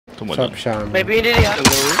Tumalon. May binili yan.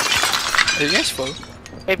 Hello. Yes, full.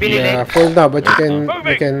 May binili. Yeah, full now, but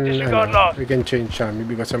we can change Shami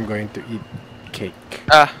because I'm going to eat cake.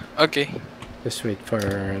 Ah, okay. Just wait for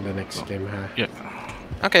the next game, ha? Yeah.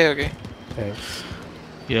 Okay. Thanks.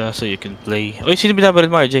 Yeah, so you can play. Oy, sino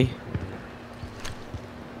binabaril mo, RJ?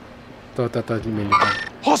 Total militar.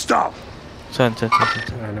 Hostile! Saan?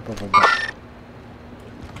 Ano pa ba?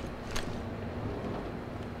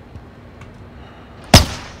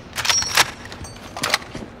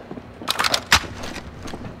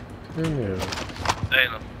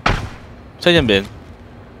 Ayun o. Saan yan, Ben?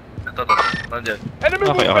 Ito. Nandyan.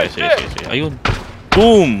 Okay. Sige. Ayun.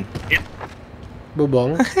 Boom!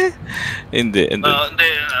 Bubong? Hindi. Hindi.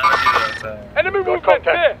 Enemy movement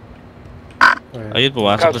here! Ayun,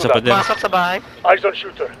 pumasok na sa pader. Pasok sa bahay. Eyes on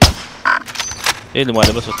shooter. Ayun,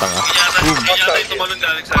 lumalabas sa tanga. Hindi yata yung tumalon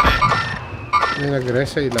galing sa amin. May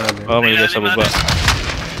nag-rest sa ilalim. Oh, may nasa baba.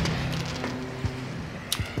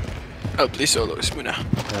 Oh, please solos muna.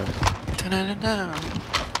 Ta-na-na-na.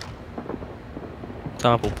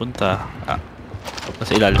 Saan ka pupunta? Ah,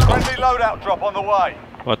 nasa ilalim ko. Friendly loadout drop on the way.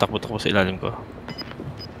 Oh, takbo sa ilalim ko.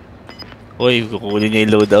 Uy, kukunin niya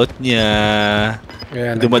yung loadout niya.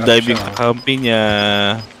 Yeah, Dumadive yung kakampi niya.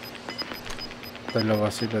 Dalawa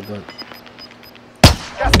sila doon.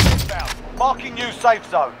 Gas inbound. Marking new safe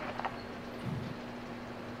zone.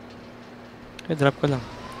 Eh, drop ka lang.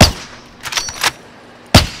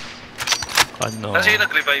 Ano? Kasi yung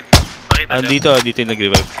nag-revive. Makita Dito yung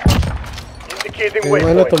nag-revive. Indicating Yung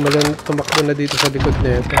ano, waypoint. tumakbo na dito sa likod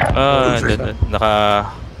na ito.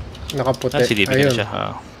 Nakaputi. Silipin na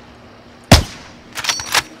siya.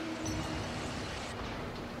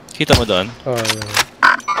 Kita mo doon? Oh,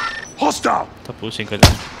 Hostile! Tapusin ka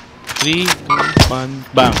lang. 3, 2,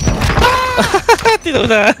 1, bang!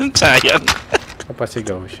 Tinaunahan, sayang.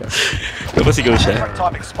 Napasigaw siya.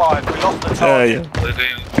 Time expired. We lost the target. Sayang.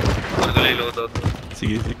 Huwag ko yung loadout.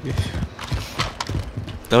 Sige.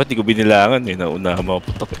 Dapat di ko binilangan eh. Nauna ka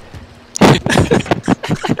maputok eh.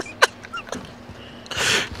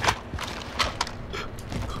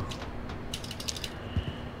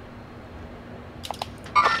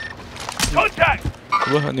 Contact!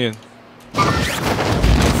 Wah, ano yun?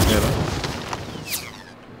 Meron.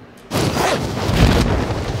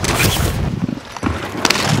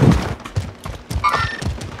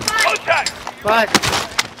 Contact! What?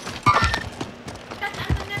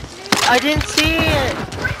 I didn't see it.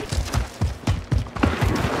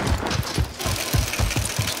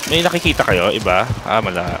 May nakikita kayo? Iba?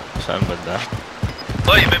 Mala. Saan banda?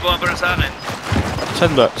 Hoy, may bumabara sa akin.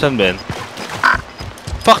 Saan ba? Saan Ben?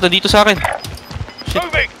 Fuck, nandito sa akin. Shit.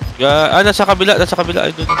 Moving! Nasa kabila.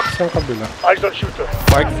 Ay, doon. Saan kabila? Eyes on shooter.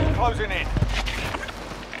 Park. Closing in.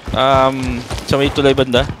 Sa may tulay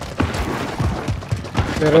banda.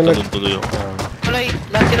 Pero Tuloy yung. Tuloy,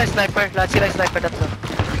 lahat sila sniper tatlo.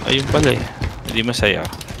 Ayun pala eh. Hindi masaya.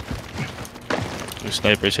 Yung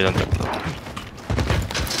sniper silang tatlo.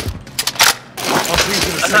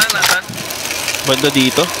 Asan? Banda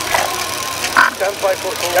dito. Stand by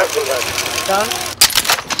for cancel that. Down.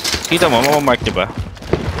 Kita mo, mamamark niya ba?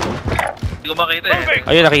 Hindi ko makita eh.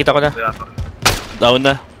 Ayun, nakita ko na. Down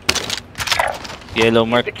na. Yellow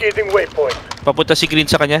mark. Indicating waypoint. Papunta si Green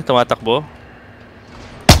sa kanya, tumatakbo.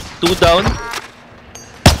 2 down.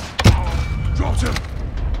 Dropped him.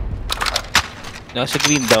 Nasa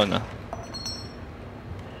Green down ah.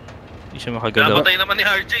 Hindi siya makagalaw. Napatay naman ni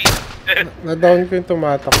RJ. na-down ko yung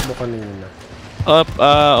tumatakbo kanina.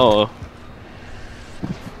 Oo.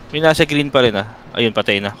 May nasa Green pa rin ah. Ayun,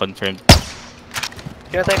 patay na. Confirmed.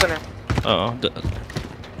 Pinatay ko na. Oo.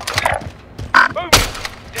 Moving.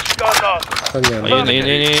 Disregard last. Saan yan? Ayun.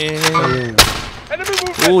 Ayun. Enemy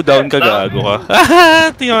movement. Down ka, gago ka.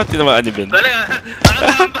 Tinamaan ni Ben. Dali nga.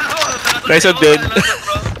 Nakatamba ako. Nice one, Ben.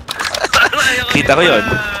 Kita ko yun.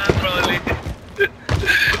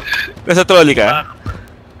 Nasa trolley ka?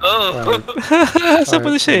 Oo. Saan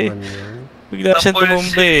pala siya eh? Bigla siyang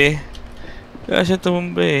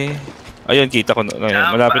tumumba eh. Ayun, kita ko.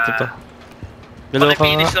 Malapit na to. Dalawa ka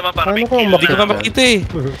nga. Paano ko Hindi ko nga makita eh.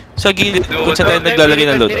 Sa gilid. Kung saan tayo naglalagay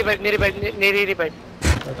ng load. Nire-revive.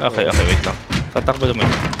 Okay, wait lang. Tatakbo naman.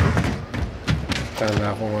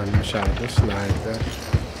 Kala ko nga masyado. Sniper.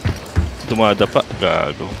 Dumadapa.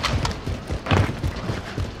 Gago.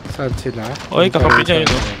 Saan sila? Oy, kakampi niya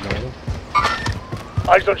yun.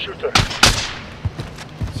 Eyes on shooter.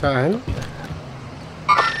 Saan?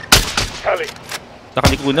 Tally.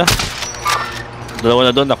 Nakaliko na. Dalawa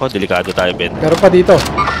na doon ako. Delikado tayo, Ben. Meron pa dito.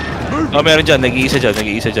 Oh, meron dyan. Nag-iisa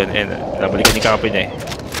dyan. Nabalikan yung kakampi niya eh.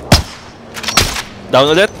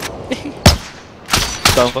 Down ulit.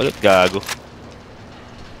 Down ko ulit. Gago.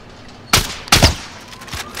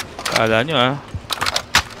 Kala nyo ah.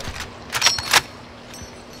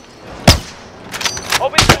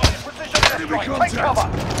 Take cover.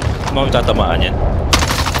 Mga tatamaan yan.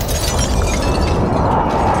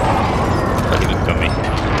 Paligod kami.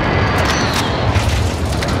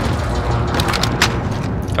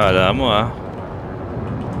 Kala mo ah.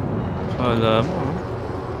 Kala mo ah.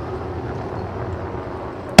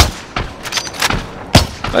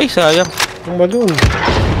 Ay, sayang. Ang balon.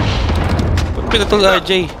 Ba't pinatol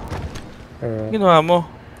RJ? Ginawa mo?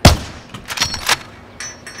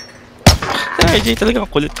 RJ talagang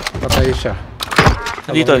kulit. Patay siya.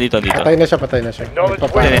 Dito. Patay na siya. Patay na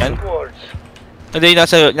yan? Hindi,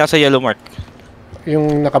 nasa yellow mark.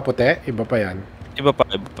 Yung nakaputi, iba pa yan. Iba pa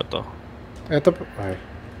to. Ito po. Ay.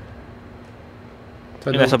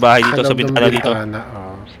 Yung nasa bahay dito, sa bintana dito.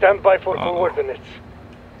 Stand by for coordinates.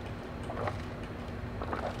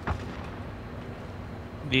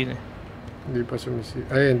 Hindi pa sumisi.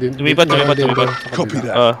 Ay, hindi. Lumipat. Copy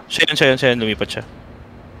that. Siya yan, lumipat siya.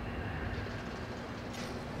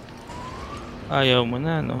 Ayaw mo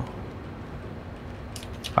na, no?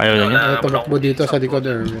 Ayaw na niya. Ay, tumakbo dito sa likod,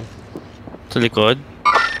 Erwin. Sa likod?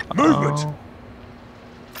 Movement!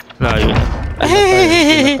 Layo na.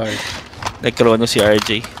 Nagkaroon si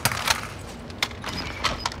RJ.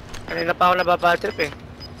 Kanina pa ako nababatrip eh.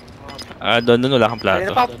 Doon wala kang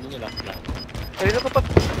plato.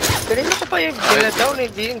 Kanina ko pa yung down,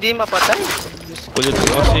 hindi mapatay. Kulit ko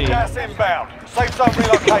kasi. Gas inbound. Safe zone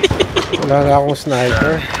relocated. Wala na akong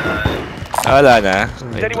sniper. Wala na.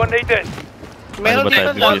 Anyone need this? Meron Ano ba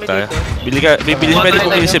dito tayo? dami Bibili dito. tayo. Pwede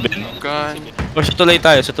bumili si Ben. Gun. O sa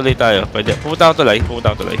tulay tayo. Pwede. Pumunta akong tulay.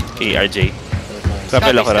 Kay RJ.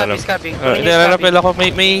 Rappel ako. Hindi, rappel ako.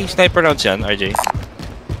 May sniper rounds yan, RJ.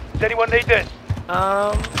 Anyone need this?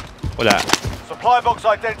 Wala. Supply box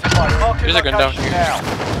identified. Marking There's a gun down location here.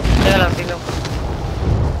 now. Kaya lang, tingnan ko.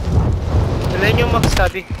 Dalayan yung max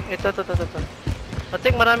sabi. Ito.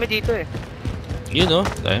 Patik, marami dito eh. Yun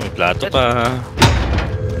may plato pa.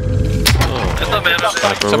 Ito, meron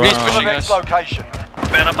din. Sa base To the pushing next us. location.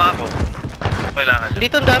 Meron pa ako. Kailangan.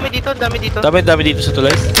 Dito, ang dami dito. Dami dito sa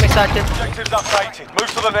tulay. May sachet. Objectives updated.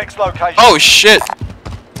 Move to the next location. Oh shit!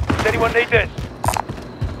 Anyone need this?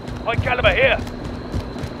 High caliber here.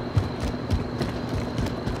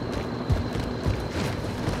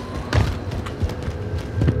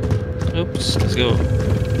 Oops, let's go.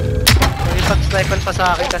 May pag-sniper pa sa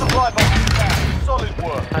akin kasi. Supply box inbound. Solid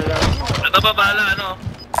work. Alam. Ito ba bala, ano?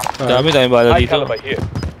 Dami bala dito. here.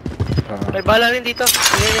 May bala rin dito.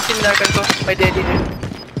 Yan yung sinlakan ko. May daddy din.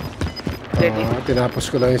 Daddy.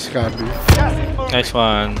 Tinapos ko lang yung Scabby. Gas is moving. Nice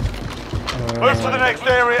one. Move to the next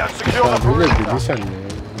area and secure the Scabby perimeter. bilisan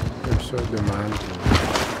eh. I'm so demanding.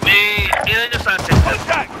 May, ilan yung sunset?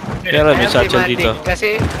 Meron, may Ayun, satchel demanding. dito. Kasi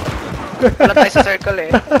wala tayo sa circle eh.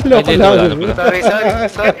 Loko Hindi, lang. wala na. Sorry na.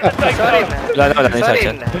 Wala na yung Sorry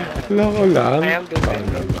satchel. na. Loko lang. I am good. Paano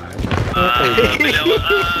naman? Bili ako.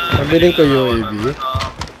 Pabiling ko UAV.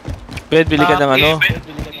 Ben, bili ka ng ano? Ben,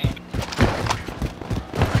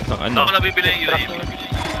 Ng ano? ako nabibili yung UAV.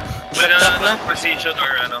 Pwede na precision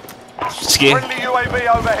or ano. Sige. Friendly UAV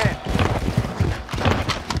overhead.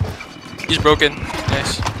 He's broken.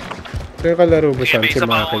 Nice. Kaya kalaro ba siya? May Si isa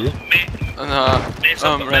pa ako. Maki?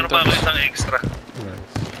 Meron pa ako Rentals. isang extra.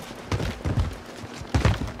 Nice.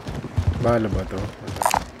 Bahala ba to?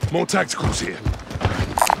 More tacticals here.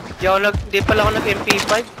 Di pala ako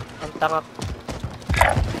nag-MP5. Ang tangak.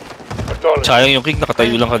 Sayang yung kick,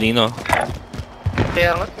 nakatayo lang kanino.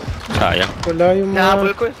 Kaya nga. Sayang. Wala yung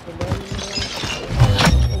Nahabol ko eh.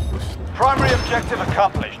 Primary objective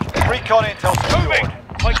accomplished. Recon intel secured.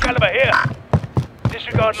 High caliber here.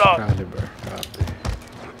 Disregard log. Caliber. Copy.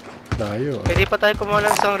 Layo ah. Pwede pa tayo kumuha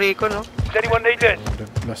ng isang Rico, no? Does anyone need this?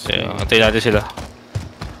 Plus Kaya, antayin natin sila.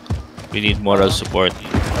 We need moral support.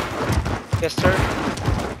 Yes, sir.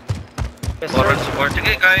 Yes, sir. Moral support.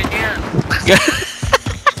 Sige, kaya niya yan.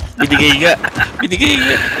 Binigay nga.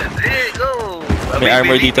 Hey, go! May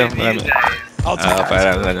armor dito. Marami. Marami.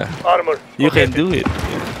 Parang ano. Armor. You can do it.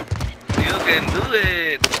 You can do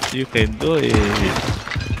it. You can do it.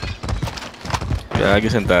 Gagi,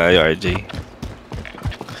 saan tayo, RJ?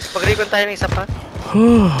 Pag-recon tayo ng isa pa.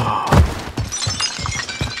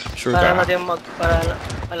 Sure Para ka?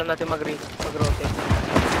 alam natin mag-rotate.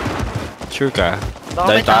 Sure ka? Baka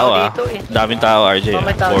may Daming tao tao ah. dito eh. Daming tao, RJ. Baka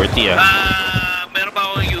may tao. 40 ah. Meron pa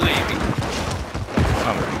akong UAV.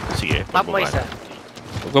 Sige. Map mo isa.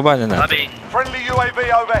 Pagbaba na natin. Sabi, Friendly UAV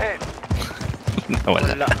overhead.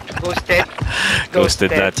 Wala. Ghosted.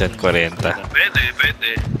 Ghosted na chat 40.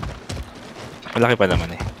 pwede. Malaki pa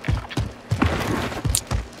naman eh.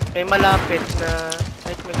 May malapit na...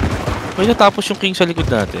 May natapos yung king sa likod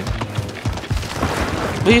natin.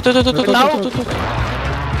 Uy, ito.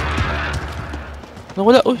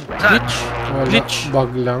 Nawala, uy. Glitch. Wala. Glitch.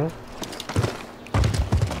 Bug lang.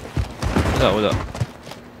 Wala.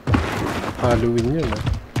 Halloween yun ah.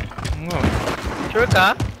 Sure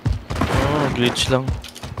ka? Oh, glitch lang.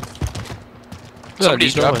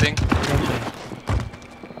 Somebody's dropping.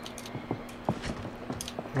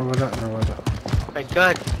 Nawala. My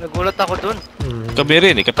God, nagulat ako dun. Kami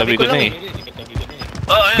rin eh, katabi ko na eh.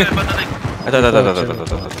 Oh, ayun, patatik. Ito.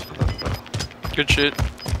 Good shit.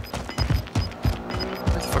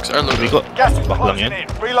 What the fuck's our Sabi loader? ko, Gas is bak lang closing yan. in.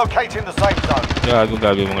 Relocating the safe zone. Gago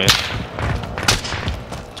mo ngayon.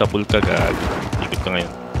 Chabul ka, gago. Ikot ka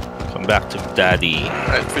ngayon. Come back to daddy.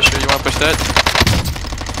 Alright, Fisher, you wanna push that?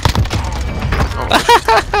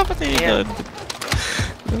 Patay yun.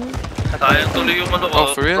 Tayo tuloy yung ano ko,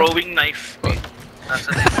 Oh, for real? throwing knife. Nasa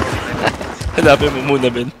na yung throwing knife. Hanapin mo muna,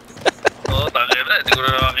 Ben. Oo, tayo na, hindi ko na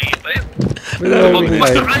nakakita yun. Throwing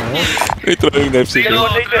knife mo. May throwing knife si Ben. Sige,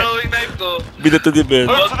 throwing knife ko. Binato ni Ben.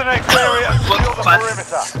 Move to the next area and secure the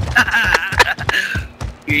perimeter.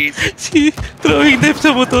 Si throwing knife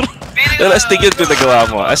sa motor. Pero astig yun kung nagawa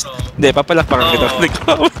mo. Hindi, papalakpakan kita kung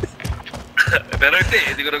nagawa mo. Pero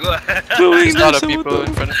hindi ko nagawa. Throwing There's a lot knife of sa people motor.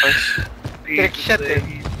 in front of us. Trick shot eh.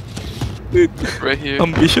 Right here.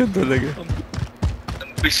 Ambition talaga.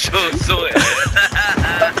 Ambisyoso eh.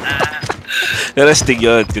 Pero astig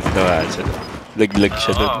yun kung tinawaan siya. Laglag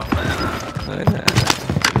siya doon.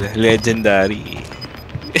 Legendary.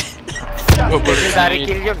 Legendary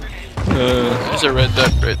kill yun. There's a red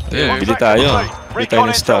dot right there. Bili tayo. Bili tayo ng Recon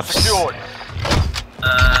intel stuffs. secured.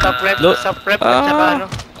 Sa prep at saka ano.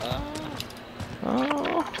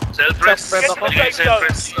 Self-press. Self-prep ako.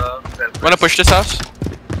 Self-press. Wanna push this house?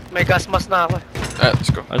 May gas mask na ako. Alright, let's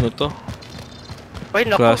go. Ano to? Uy,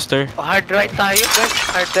 naku. Cluster? Hard right tayo guys.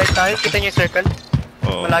 Hard right tayo. Kita niyo yung circle?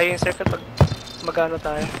 Oo. Malayo yung circle pag magano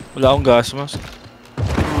tayo. Wala akong gas mask.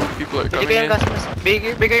 People are Bigay coming yung in. gas mask.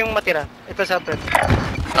 Bigay yung matira. Ito sa prep.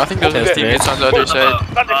 I think those are his teammates on the other side.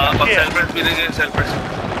 Pag self-press, binigay yung self-press.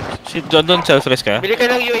 Si Don self-rest ka? Bili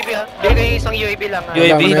kayo ng UAV ha. Bili kayo isang UAV lang ha.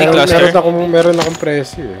 UAV, hindi cluster. Meron akong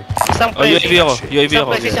presyo eh. Isang Oh, presi. UAV ako. UAV Isang ako.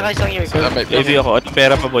 presi saka isang UAV. That might be. UAV ako. Ano,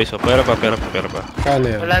 pera pa boys? Oh, pera pa. Kano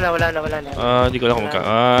yan? Wala na. Hindi ko alam kung magka.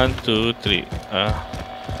 1, 2, 3.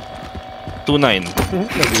 2-9.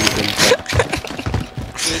 Nag-iitin pa.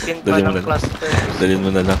 18 pa Dali mo ng na. cluster. Dalhin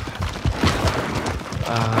mo na lang.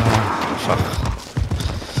 Fuck.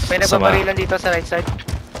 May nagbabarilan dito sa right side.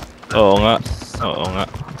 Oo nga.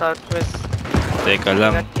 Southwest. Teka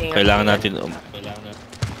lang. Ingat. Kailangan natin.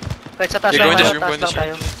 Kahit sa taas You're lang going tayo. this room, Taas going lang this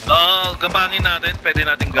tayo. Oo, gabangin natin. Pwede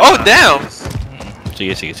natin Oh, damn!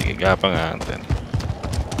 Sige. Gapang natin.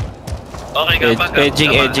 Okay, gabang. Edging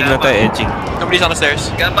lang tayo. Edging. Nobody's on the stairs.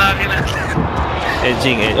 Gabangin natin.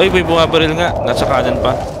 Edging. Uy, may bumabaril nga. Nasa kanan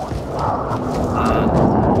pa.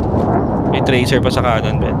 May tracer pa sa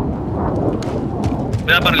kanan, Ben.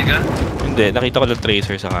 Binabaril ka? Hindi, nakita ko lang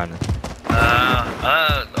tracer sa kanan.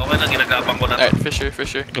 Okay lang, ginagapang ko na. Alright,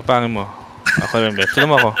 Fisher. Kapangin mo. Ako rin, Ben. Tulong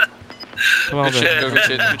mo ako. Good shit, good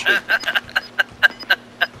shit.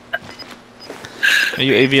 May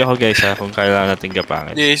UAV ako guys ha, kung kailangan natin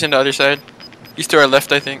gapangin. Yeah, he's on the other side. He's to our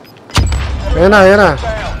left, I think. Ayan na. Down.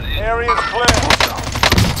 Area's clear.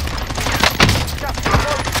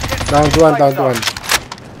 Down to one.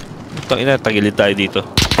 Tangina, tagilid tayo dito.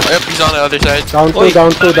 Oh, yep, he's on the other side. Down two.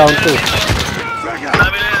 Dami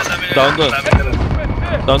na yan. Down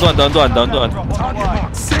doon. Down doon.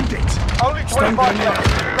 Only 25 minutes.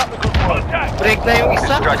 Keep up the good work. Break na yung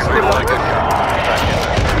isa.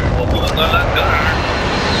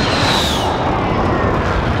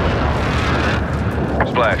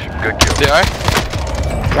 Splash. Good kill. They are?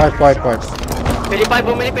 Wipe. Pwede pa yung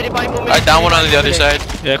bumili. Alright, down one on the other side.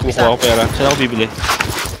 Yeah, kukuha ko pera. Saan ako bibili?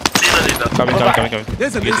 Dito. Kami.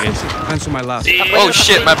 There's a business. Cancel my last. Oh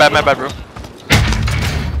shit, my bad, bro.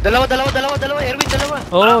 Dalawa. Erwin, dalawa.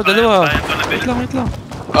 Oo, dalawa. Wait lang.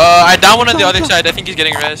 I down one on the other side. I think he's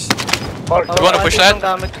getting res. You wanna push that?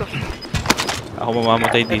 Gamit ko. Ako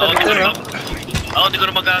mamamatay dito. Ako, hindi ko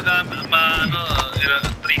na magagamit.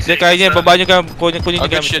 Hindi, kaya niya. Baba niyo ka. Kunin Oh, niyo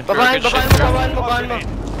good gamit. shit, bro. Babaan Good shit. mo.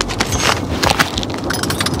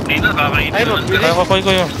 Dito, kakainin Ay, na. bili. Kaya ko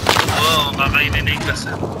yun. Oo, kakainin na yung gas.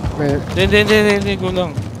 Hindi,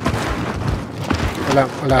 kulang. Wala.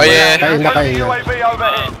 Oh, yeah. Kain na. UAV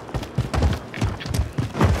overhead.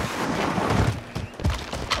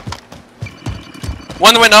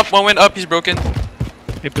 One went up, he's broken.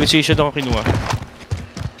 May precision ako kinuha.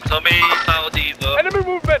 So, may tao dito. Enemy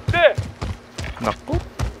movement there. Naku.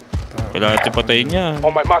 Kailangan natin patayin niya.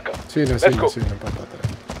 On my marker. Sino papatay?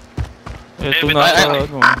 Ito Eh, na.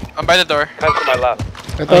 I'm by the door. Cancel my last.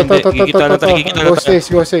 Ito.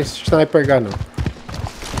 GhostAce. Sniper gun.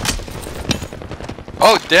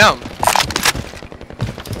 Oh, damn!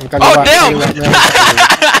 Ang kaliwa. Oh, damn!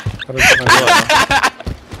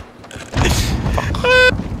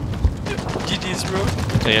 GG's, bro.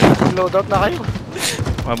 Ayan. Loadout na kayo.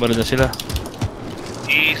 Mabalo na sila.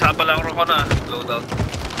 Isapa lang ko na. Loadout.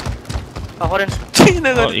 Ako rin.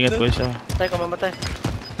 Oh, ingat po siya. Patay ko, mamatay.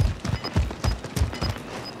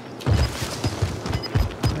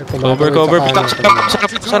 Cover.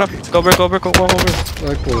 Sarap. Cover.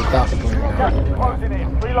 Ay, puta. Closing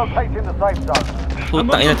in. Relocating the safe zone.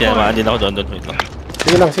 Puta, ina, tinamaan din ako doon. Wait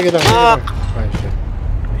lang. Sige lang. Ay, shit.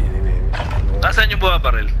 Nasaan yung buha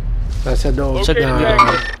barrel? Nasa doon sa na...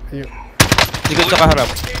 Likod sa kaharap.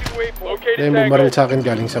 Yung bumaril sa akin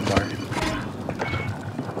galing sa bar.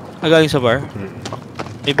 Galing sa bar?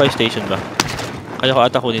 May buy station ba? Kaya ko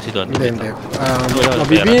ata kunin si Don. Hindi.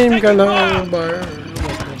 Mabibim ka ng bar.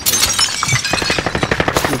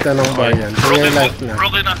 Kita ng bar yan. Kaya life na.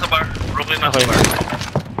 Broken nasa bar. Okay.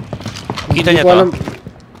 Kita niya to?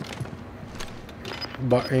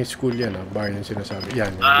 Bar, school yan bar yung sinasabi.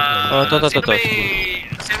 Yan. To.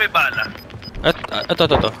 Sino may bala? Ito.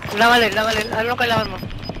 Langalin. Anong kailangan mo?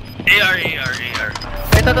 AR.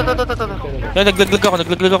 Ito. Yan, naglaglag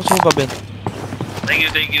ako sa mukha, Ben. Thank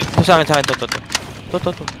you. Sa akin, to.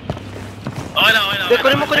 Okay lang.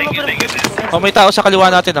 Kunin mo. Thank you. Oh, may tao sa kaliwa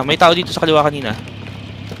natin May tao dito sa kaliwa kanina.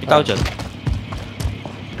 May tao dyan.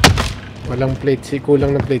 Walang plate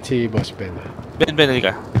kulang ng plate si Bossben. Ben,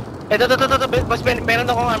 halika. Ito. Bossben, meron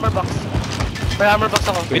akong armor box. May armor box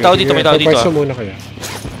ako. May tao dito. Pwesto muna kayo.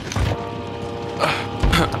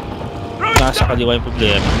 Nasa kaliwa yung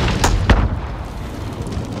problema.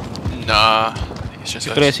 Nah. It's just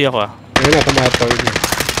us. Crazy ako Ayun na, tumatawid na.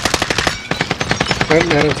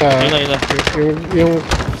 Meron sa... Ayun na. Yung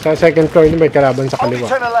sa second floor niya may kalaban sa Only kaliwa.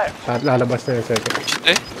 10 left. At lalabas na yung second.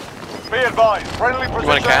 Eh? Be advised. Friendly wanna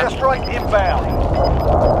precision catch? airstrike inbound.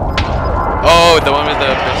 Oh, the one with the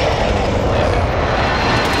pistol.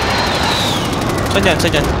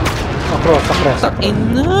 Saan yan? Across.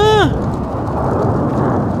 Ina!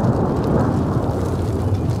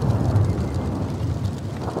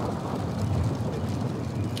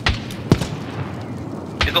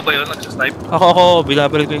 Ikaw ba yun? Nagsasnipe? Ako,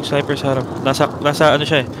 binabaril ko yung sniper sa harap. Nasa ano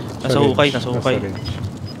siya eh. Nasa hukay.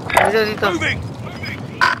 Dito.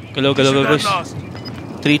 Galaw, guys.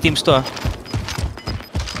 3 teams to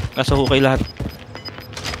Nasa hukay lahat.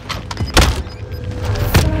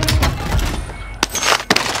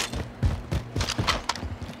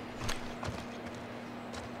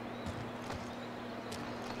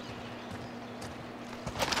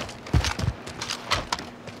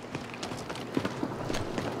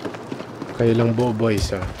 Kayo lang buo, boys,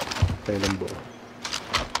 Kayo lang buo.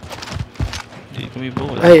 Hindi kami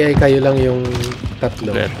buo. Ay, kayo lang yung tatlo.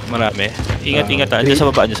 Marami. Ingat. Andiyan sa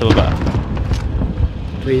baba. 3,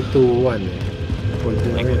 2, 1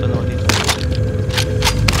 Ay, puta na ako dito.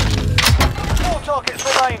 4 targets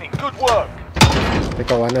remaining. Good work.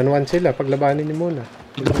 Teka, 1-on-1 sila. Paglabanin niyo muna.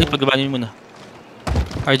 Paglabanin mo muna.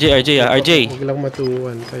 RJ. Huwag lang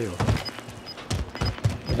matuwan kayo.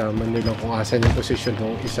 Alaman nila kung asan yung posisyon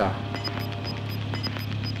ng isa.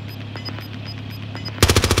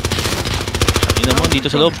 Ina mo, dito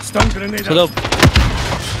sa loob. Sa loob.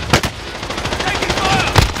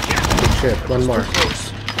 Shit, one more.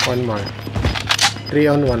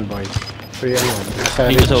 3-on-1, boys. 3-on-1.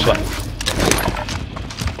 Dito sa baba.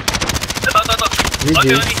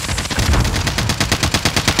 GG.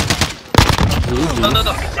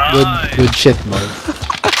 Good shit, man.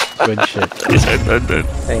 Good shit.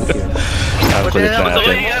 Thank you. Ang kulit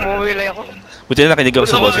natin. Umuwi ako. Buti na nakinig ako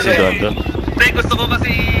sa boses ni Dondo. Gusto ko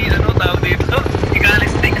kasi, tawag dito?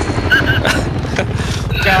 Ika-alistics.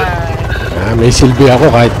 May silbi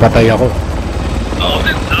ako kahit patay ako. Oo,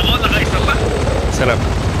 ako nakaisa pa. Sarap.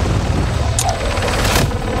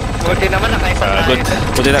 Buti naman nakaisa tayo.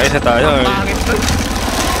 Buti nakaisa tayo.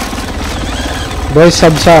 Boys,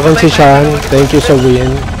 sub sa akin si Sean. Thank you sa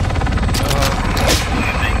win.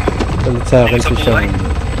 Salit sa akin si Sean.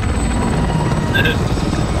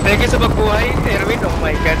 Thank you sa pagbuhay, Erwin. Oh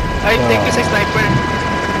my god. Ay, thank you sa sniper.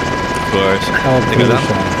 Of course. Teka lang.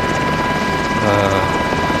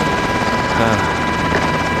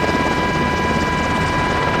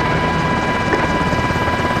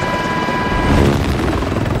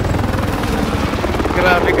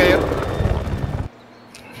 Grabe kayo.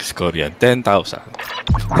 Score yan. 10,000.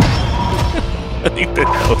 Ating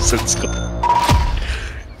 10,000 score.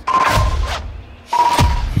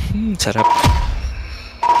 Sarap.